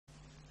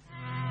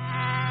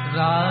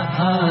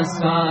राधा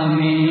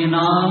स्वामी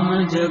नाम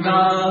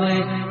जुगावे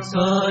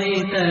सोई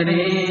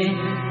तरे,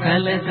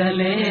 कल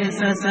कलेस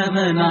सब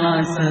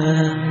नास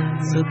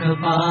सुख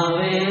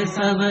पावे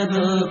सब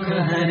दुख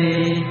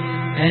हरे।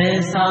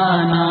 ऐसा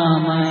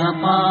नाम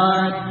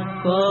अपार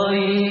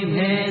कोई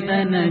भेद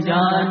न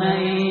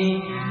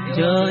जानई,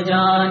 जो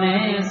जाने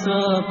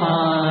सो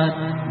पार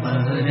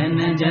बहरन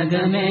जग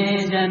में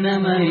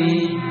जन्मई।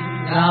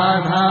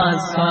 राधा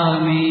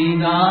स्वामी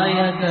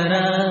गायक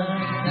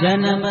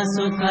जन्म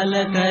सुखल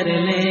कर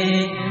ले,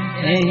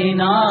 यही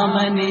नाम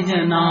निज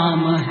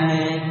नाम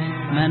है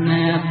मन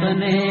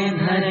अपने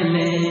धर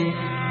ले।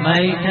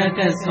 बैठक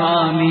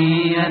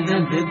स्वामी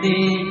अद्भुति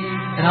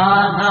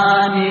राधा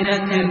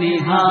निरख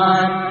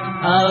निहार,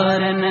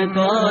 और न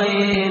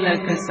कोई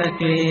लख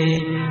सके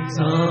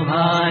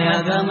शोभा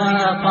अगम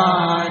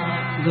अपार।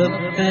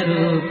 गुप्त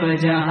रूप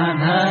जहाँ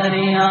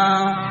धरिया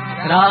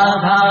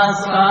राधा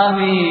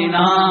स्वामी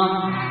नाम,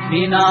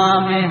 बिना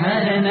में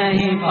हर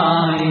नहीं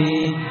पाए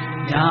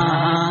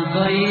जहाँ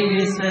कोई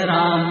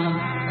विश्राम।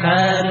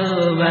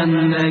 करो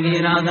बंदगी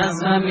राधा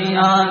स्वामी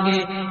आगे,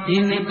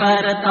 इन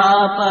पर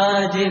ताप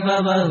जिब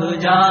बहु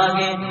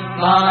जागे।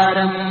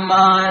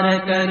 बारंबार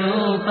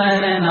करो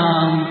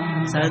प्रणाम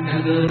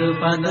सद्गुरु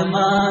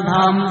पद्म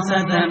धाम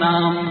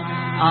सतनाम।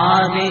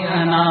 आदि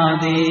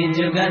अनादि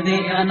जुगदि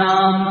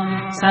अनाम,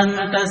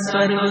 संत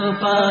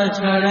स्वरूप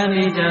छोड़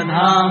निज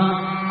धाम।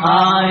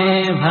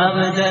 आए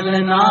भव जल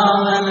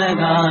नाव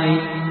लगाई,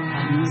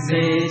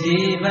 हमसे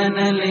जीवन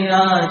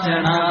लिया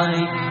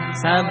चढ़ाई।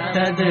 सप्त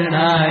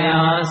दृढ़ाया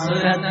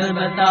सुरत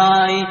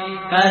बताई,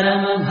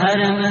 कर्म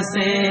भरम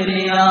से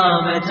लिया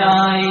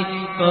बचाई।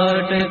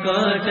 कोट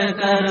कोट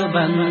कर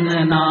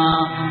बंदना,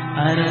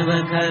 अरब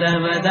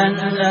खरब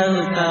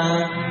दंडौता।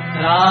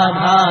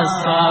 राधा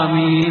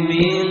स्वामी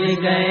मिल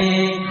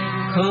गए,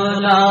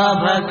 खोला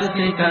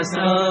भक्ति का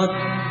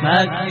स्रोत।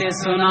 भक्ति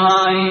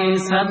सुनाई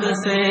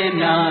सबसे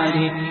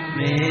न्यारी,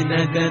 वेद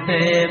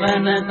कथे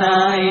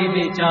बनताई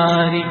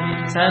विचारी।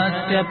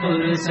 सत्य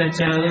पुरुष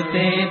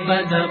चलते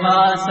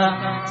पदवासा,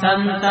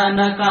 संतन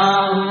का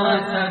हुआ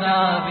सदा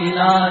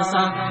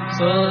विलासा।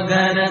 सो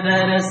घर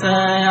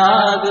दरसया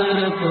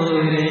गुरु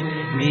पूरे,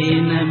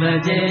 3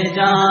 बजे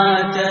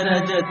जांच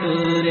रज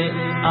तूरे।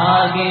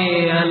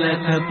 आगे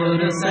अलख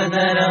पुरुष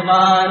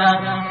दरबारा,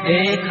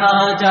 देखा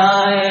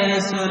जाए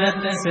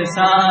सूरत से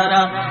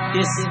सारा।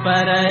 इस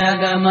पर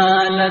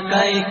अगमल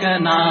कई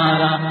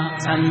कनारा,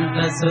 संत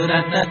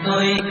सूरत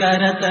कोई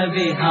करत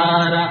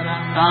विहारा।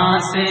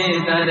 कांसे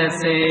दर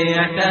से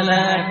अटल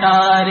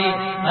अटारी,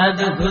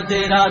 अद्भुत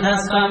राधा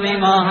स्वामी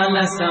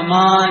महल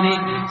समानी।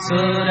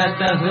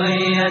 सूरत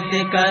हुई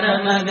अति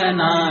कर्म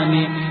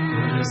गनानी,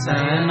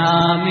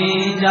 सरनामी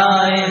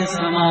जाए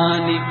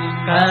समानी।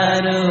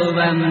 करो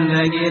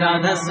बंदगी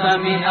राधा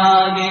स्वामी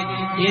आगे,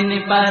 इन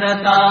पर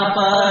ताप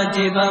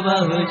जिब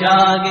बहु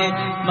जागे।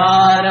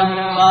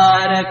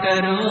 बारंबार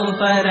करो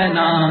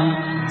प्रणाम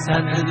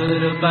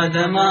सद्गुरु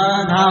पद्म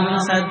धाम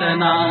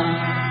सतनाम।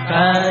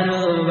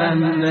 करो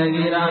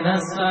बंदगी राधा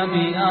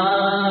स्वामी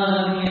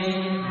आगे,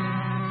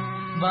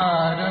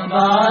 बार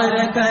बार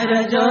कर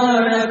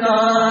जोड़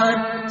कर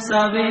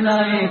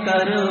सविनय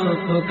करो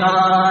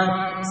पुकार।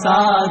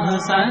 साधु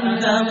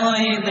संग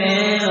मोहि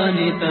देव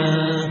नित,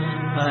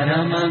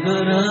 परम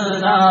गुरु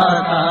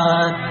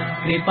दातार।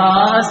 कृपा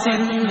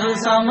सिंधु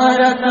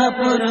समरथ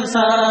पुरुष,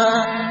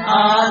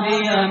 आदि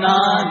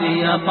अनादि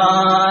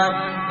अपार।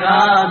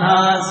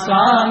 राधा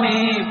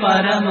स्वामी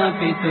परम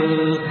पितु,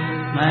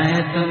 मैं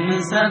तुम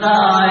सदा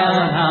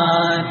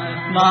आधार।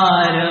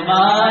 बार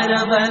बार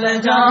बल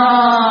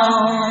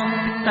जाऊं,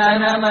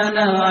 तन मन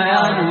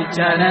आयु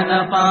चरण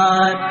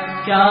पार।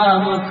 क्या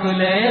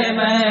मुखले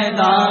मैं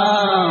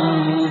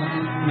गाऊं,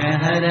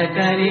 मेहर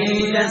करी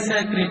जस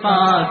कृपा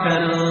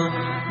करो।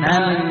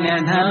 धन्य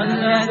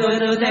धन्य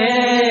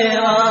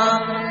गुरुदेवा,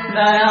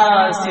 दया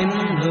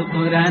सिंधु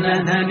पुरन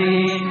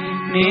धनी।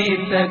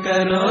 नित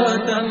करो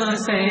तुम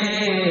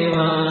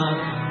सेवा,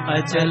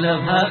 अचल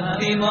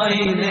भक्ति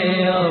मोहि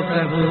देओ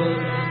प्रभु।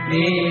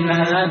 दीन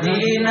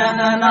दीन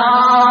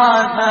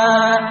अनाथ,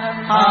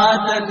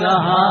 हाथ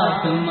कहा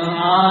तुम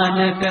आन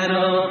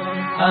करो।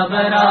 अब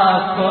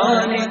राखो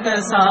नित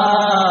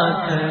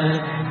साथ,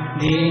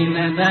 दीन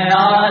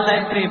दयाल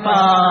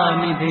कृपा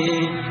निधि।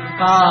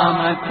 काम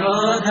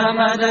क्रोध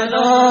मद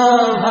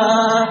लोभ,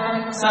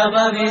 सब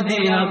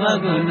विधि अब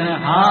गुण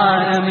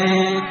हार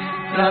में।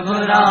 प्रभु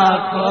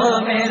राखो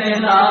मेरे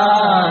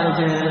लाज,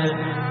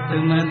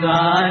 तुम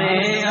द्वारे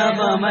अब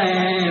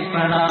मैं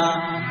पड़ा।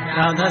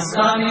 राधा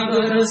स्वामी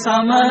गुरु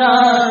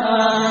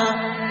समराधा,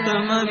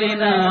 तुम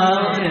बिना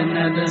और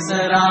न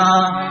दूसरा।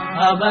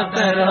 अब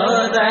करो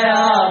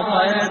दया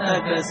पर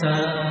तक सा,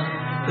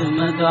 तुम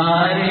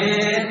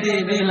द्वारे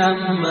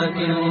विलम्ब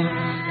क्यों।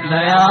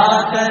 दया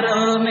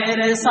करो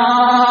मेरे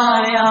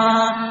साया,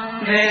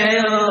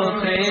 देओ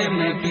प्रेम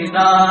की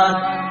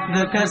दात।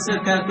 दुख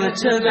सुख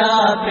कुछ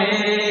व्यापे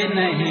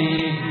नहीं,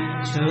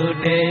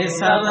 छूटे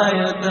सब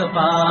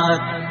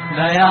उत्पात।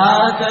 दया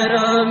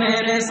करो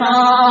मेरे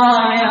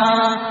साया,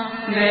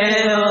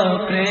 देओ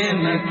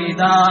प्रेम की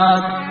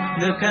दात।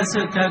 दुख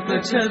सुख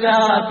कुछ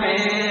व्यापे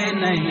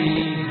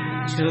नहीं,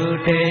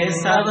 छूटे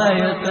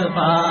सब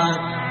उत्पात।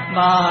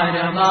 बार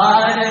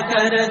बार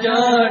कर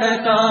जोड़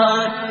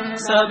कर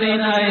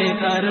सविनय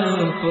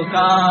करो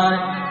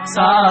पुकार,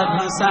 साधु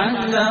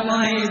संग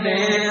मोहि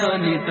देव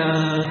नित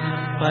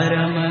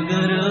परम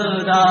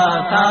गुरु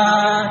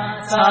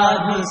दाता।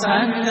 साधु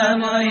संग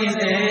मोहि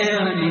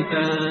देव नित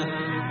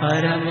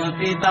परम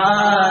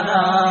पिता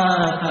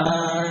दाता।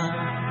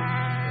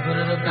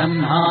 गुरु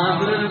ब्रह्मा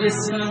गुरु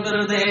विष्णु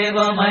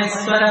गुरुदेव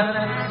महेश्वर,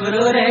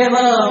 गुरुरेव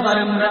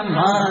परम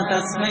ब्रह्म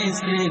तस्मै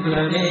श्री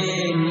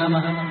गुरवे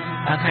नमः।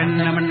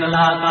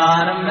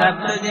 अखण्डमण्डलाकारं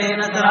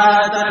व्याप्तजेन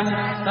चराचरं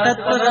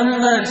तत्पदं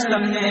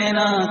दर्शितं येन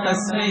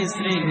तस्मै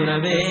श्री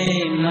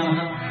गुरवे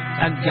नमः।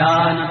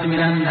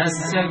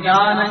 अज्ञानतिमिरन्धस्य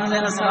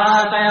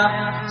ज्ञानाञ्जनशलाकया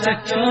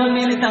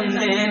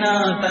चक्षुर्मीलितं येन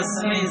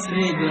तस्मै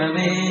श्री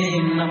गुरवे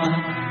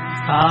नमः।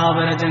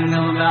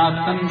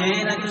 स्थावरजङ्गमव्याप्तं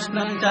येन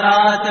कृष्णं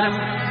चराचरं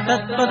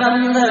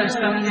तत्पदं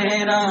दर्शितं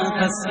येन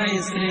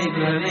तस्मै श्री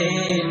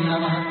गुरवे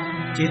नमः।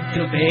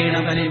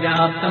 चित्रूपेण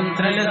परिव्याप्तं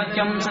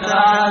त्रैलोक्यं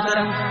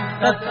चराचरं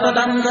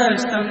तत्पदं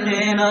दर्शितं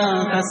येन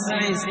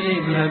तस्मै श्री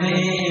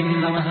गुरवे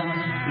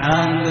नमः।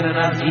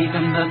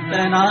 नाङ्गुरराधिकं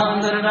तत्र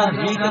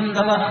नाङ्गुरराधिकं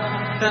तवः,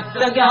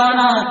 तत्र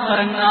ज्ञानात्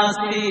परं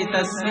नास्ति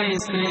तस्मै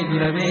श्री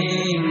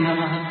गुरवे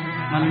नमः।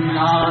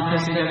 मन्नाथ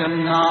श्री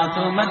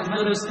जगन्नाथो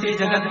मद्गुरु श्री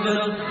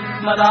जगद्गुरु,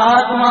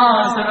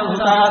 मदात्मा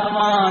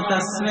सर्वभूतात्मा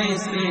तस्मै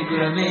श्री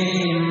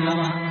गुरवे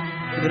नमः।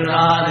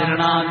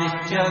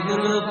 गुरुरादिरणादिश्च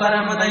गुरु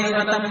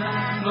परमदैवतं,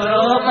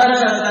 गुरो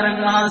परतरं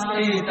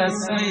नास्ति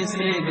तस्मै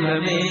श्री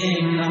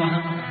गुरवे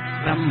नमः।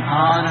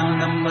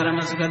 ब्रह्मानन्दं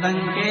परमसुखदं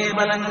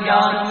केवलं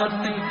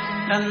ज्ञानमूर्तिं,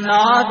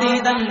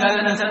 नन्दातीतं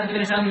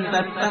गगनसदृशं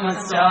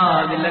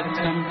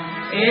तत्तमस्यादिलक्ष्यम्।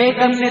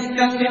 एकं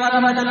नित्यं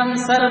विमलमचलं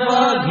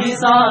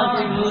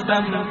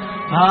सर्वधीसातिभूतं,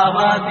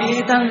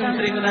 भावातीतं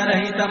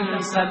त्रिगुणरहितं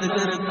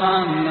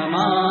सद्गुरुत्वां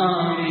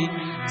नमामि।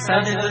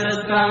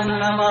 सद्गुरुत्वां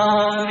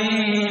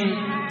नमामि,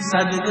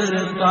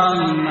 सद्गुरुत्वां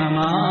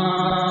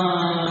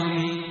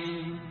नमामि।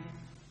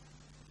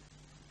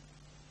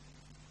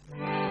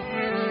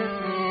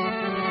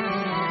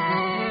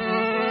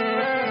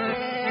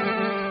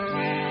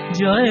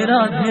 जय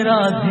राधे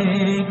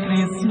राधे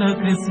कृष्ण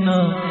कृष्ण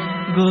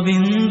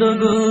गोविंद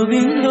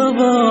गोविंद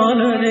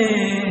बोल रे।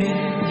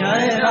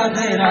 जय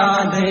राधे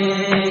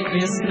राधे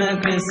कृष्ण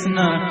कृष्ण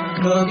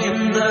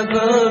गोविंद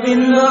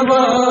गोविंद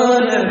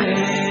बोल रे।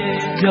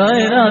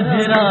 जय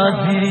राधे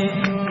राधे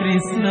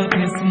कृष्ण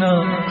कृष्ण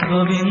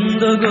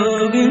गोविंद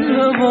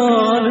गोविंद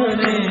बोल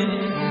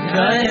रे।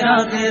 जय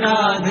राधे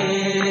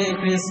राधे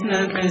कृष्ण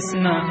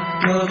कृष्ण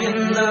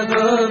गोविंद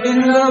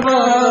गोविंद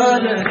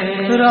बोल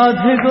रे।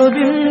 राधे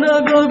गोविंद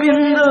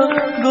गोविंद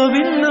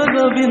गोविंद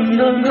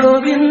गोविंद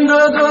गोविंद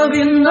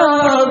गोविंद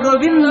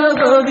गोविंद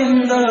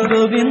गोविंद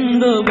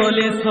गोविंद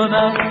बोले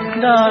सदा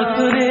डाक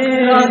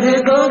रे। राधे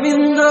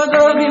गोविंद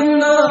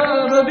गोविंद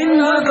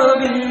गोविंद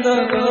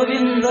गोविंद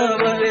गोविंद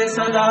बोले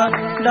सदा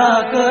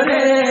डाक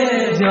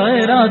रे।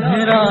 जय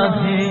राधे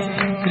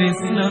राधे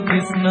कृष्ण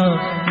कृष्ण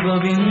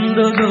गोविंद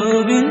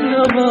गोविंद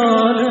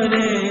बोल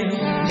रे।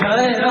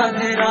 जय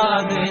राधे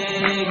राधे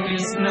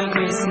कृष्ण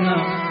कृष्ण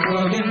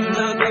गोविंद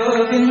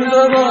गोविंद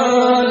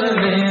बोल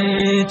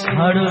रे।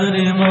 ছাড়ো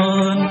রে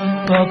মন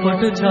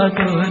কপট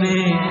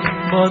চাতুরে,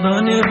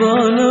 বদনে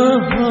বলো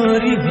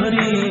হরি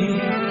হরি।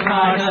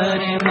 ছাড়ো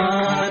রে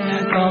মন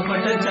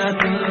কপট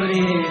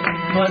চাতুরে,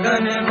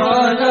 বদনে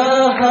বলো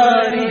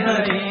হরি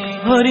হরি।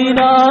 হরি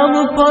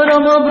নাম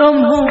পরম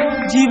ব্রহ্ম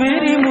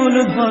জীবেরই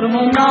মূল ধর্ম।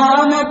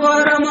 নাম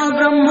পরম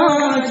ব্রহ্ম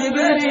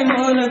জীবেরই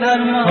মূল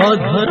ধর্ম।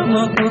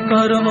 অধর্ম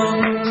কুকর্ম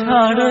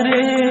ছাড়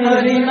রে।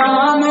 হরি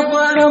নাম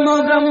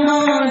পরম ব্রহ্ম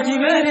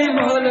জীবেরই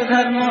মূল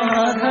ধর্ম।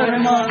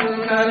 অধর্ম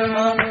কুকর্ম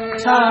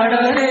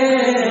ছাড় রে।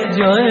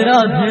 জয়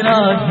রাধে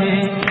রাধে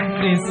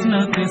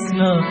কৃষ্ণ কৃষ্ণ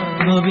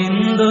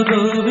গোবিন্দ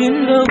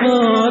গোবিন্দ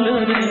বল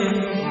রে।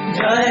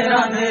 জয়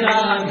রাধে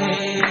রাধে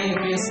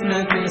কৃষ্ণ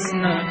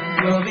কৃষ্ণ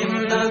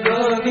গোবিন্দ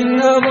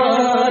গোবিন্দ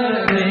বল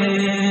রে।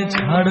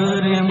 ছাড়ো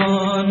রে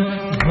মন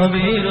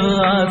ভবের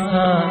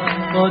আশা,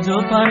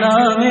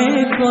 অজপানামে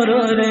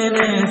করো রে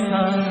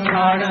নেশা।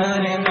 ছাড়ো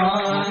রে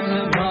মন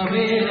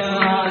ভবের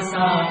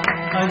আশা,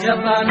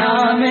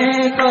 অজপানামে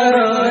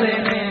করো রে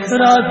নেশা।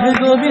 রাধে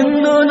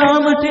গোবিন্দ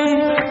নামটি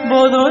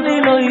বদনে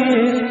লয়ে,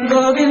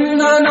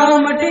 গোবিন্দ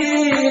নামটি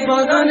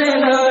বদনে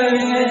লয়ে।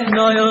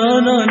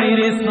 নয়ন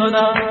নিরে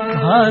সদা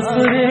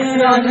ভাসরে।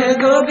 রাধে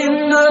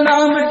গোবিন্দ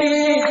নামটি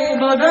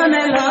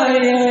বদনে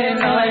লয়ে,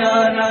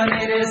 নয়ন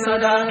নিরে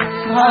সদা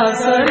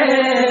ভাসরে।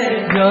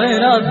 জয়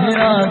রাধে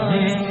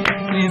রাধে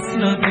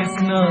কৃষ্ণ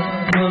কৃষ্ণ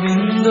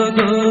গোবিন্দ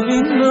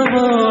গোবিন্দ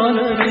বল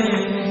রে।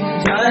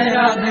 জয়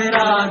রাধে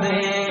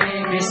রাধে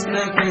কৃষ্ণ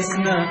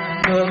কৃষ্ণ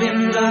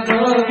গোবিন্দ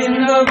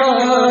গোবিন্দ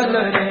বল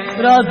রে।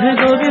 রাধে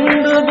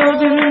গোবিন্দ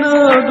গোবিন্দ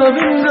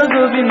গোবিন্দ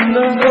গোবিন্দ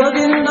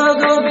গোবিন্দ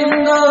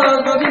গোবিন্দ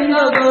গোবিন্দ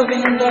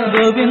গোবিন্দ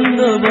গোবিন্দ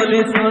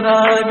বলে সদা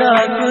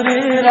ডাক রে।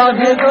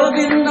 রাধে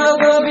গোবিন্দ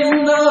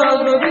গোবিন্দ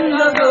গোবিন্দ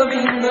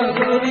গোবিন্দ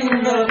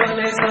গোবিন্দ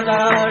বলে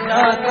সদা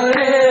ডাক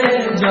রে।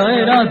 জয়